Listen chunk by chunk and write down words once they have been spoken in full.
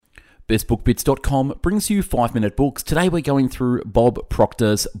BestBookBits.com brings you 5-minute books. Today we're going through Bob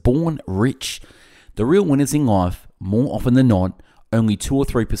Proctor's Born Rich. The real winners in life, more often than not, only 2 or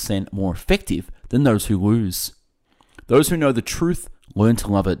 3% more effective than those who lose. Those who know the truth learn to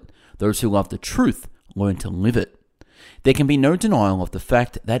love it. Those who love the truth learn to live it. There can be no denial of the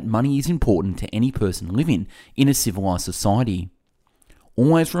fact that money is important to any person living in a civilized society.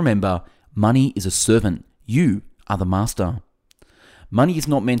 Always remember, money is a servant. You are the master. Money is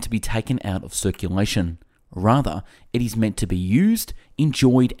not meant to be taken out of circulation. Rather, it is meant to be used,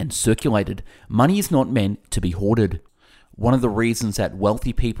 enjoyed, and circulated. Money is not meant to be hoarded. One of the reasons that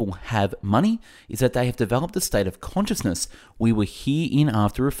wealthy people have money is that they have developed a state of consciousness we will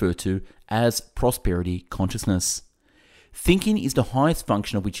hereinafter refer to as prosperity consciousness. Thinking is the highest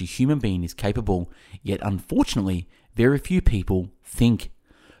function of which a human being is capable, yet unfortunately, very few people think.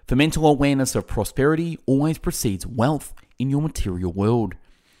 For mental awareness of prosperity always precedes wealth in your material world.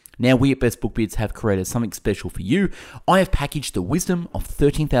 Now we at Best Book Bits have created something special for you. I have packaged the wisdom of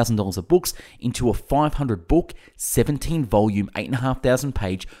 $13,000 of books into a 500 book, 17 volume, 8,500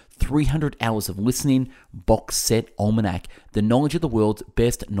 page, 300 hours of listening box set almanac, the knowledge of the world's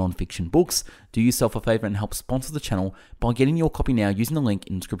best non-fiction books. Do yourself a favor and help sponsor the channel by getting your copy now using the link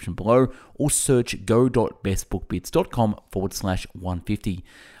in the description below or search go.bestbookbits.com/150.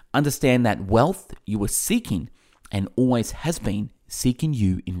 Understand that wealth you are seeking and always has been seeking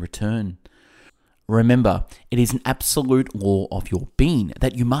you in return. Remember, it is an absolute law of your being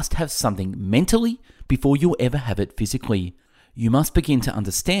that you must have something mentally before you'll ever have it physically. You must begin to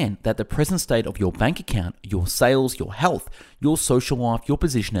understand that the present state of your bank account, your sales, your health, your social life, your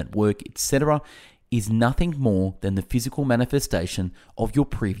position at work, etc., is nothing more than the physical manifestation of your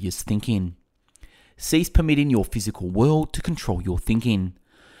previous thinking. Cease permitting your physical world to control your thinking.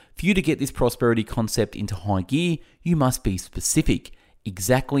 For you to get this prosperity concept into high gear, you must be specific.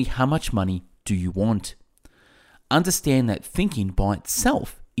 Exactly how much money do you want? Understand that thinking by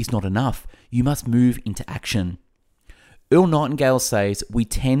itself is not enough. You must move into action. Earl Nightingale says we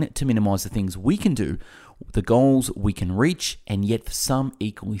tend to minimize the things we can do, the goals we can reach, and yet for some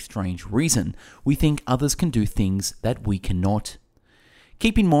equally strange reason, we think others can do things that we cannot.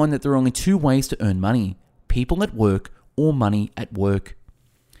 Keep in mind that there are only 2 ways to earn money: people at work or money at work.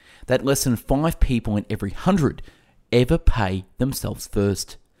 That less than 5 people in every 100 ever pay themselves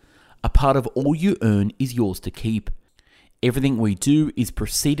first. A part of all you earn is yours to keep. Everything we do is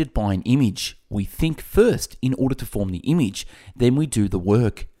preceded by an image. We think first in order to form the image, then we do the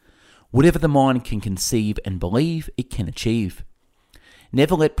work. Whatever the mind can conceive and believe, it can achieve.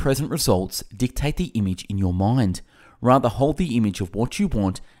 Never let present results dictate the image in your mind. Rather hold the image of what you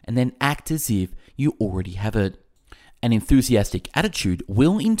want and then act as if you already have it. An enthusiastic attitude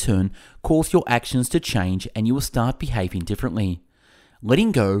will in turn cause your actions to change and you will start behaving differently.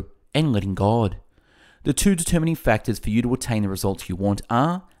 Letting go and letting God. The 2 determining factors for you to attain the results you want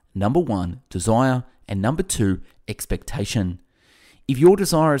are, number 1, desire, and number 2, expectation. If your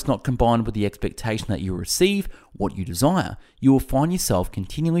desire is not combined with the expectation that you will receive what you desire, you will find yourself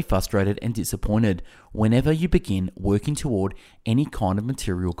continually frustrated and disappointed whenever you begin working toward any kind of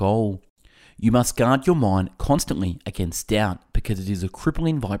material goal. You must guard your mind constantly against doubt because it is a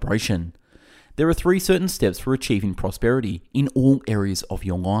crippling vibration. There are 3 certain steps for achieving prosperity in all areas of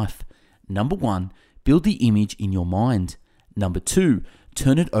your life. Number 1, build the image in your mind. Number 2,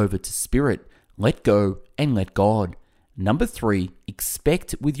 turn it over to spirit. Let go and let God. Number 3,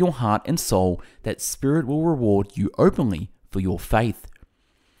 expect with your heart and soul that spirit will reward you openly for your faith.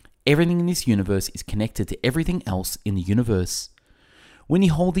 Everything in this universe is connected to everything else in the universe. When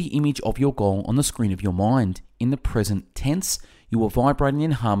you hold the image of your goal on the screen of your mind, in the present tense, you are vibrating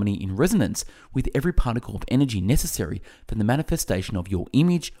in harmony in resonance with every particle of energy necessary for the manifestation of your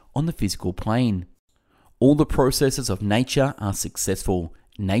image on the physical plane. All the processes of nature are successful.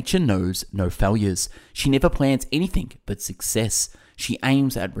 Nature knows no failures. She never plans anything but success. She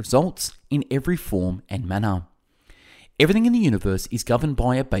aims at results in every form and manner. Everything in the universe is governed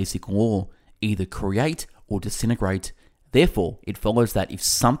by a basic law, either create or disintegrate. Therefore, it follows that if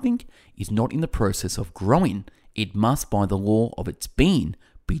something is not in the process of growing, it must, by the law of its being,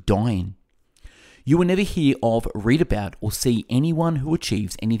 be dying. You will never hear of, read about, or see anyone who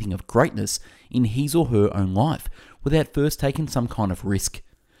achieves anything of greatness in his or her own life without first taking some kind of risk.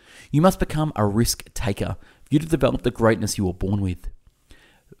 You must become a risk taker for you to develop the greatness you were born with.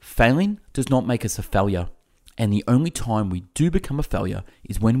 Failing does not make us a failure, and the only time we do become a failure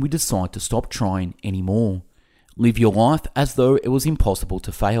is when we decide to stop trying anymore. Live your life as though it was impossible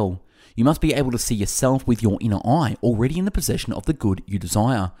to fail. You must be able to see yourself with your inner eye already in the possession of the good you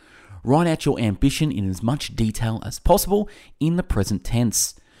desire. Write out your ambition in as much detail as possible in the present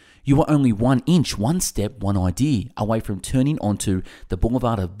tense. You are only 1 inch, 1 step, 1 idea away from turning onto the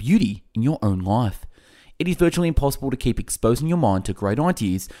boulevard of beauty in your own life. It is virtually impossible to keep exposing your mind to great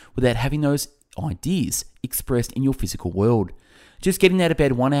ideas without having those ideas expressed in your physical world. Just getting out of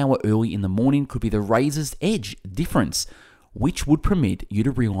bed 1 hour early in the morning could be the razor's edge difference, which would permit you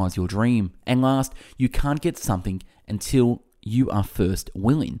to realize your dream. And last, you can't get something until you are first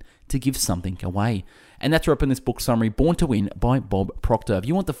willing to give something away. And that's right in this book summary, Born to Win by Bob Proctor. If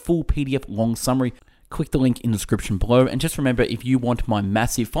you want the full PDF long summary, click the link in the description below. And just remember, if you want my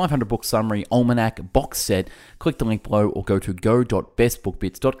massive 500 book summary almanac box set, click the link below or go to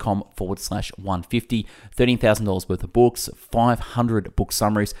go.bestbookbits.com/150. $13,000 worth of books, 500 book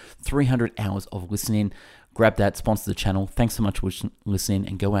summaries, 300 hours of listening. Grab that, sponsor the channel. Thanks so much for listening,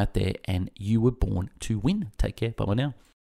 and go out there and you were born to win. Take care. Bye-bye now.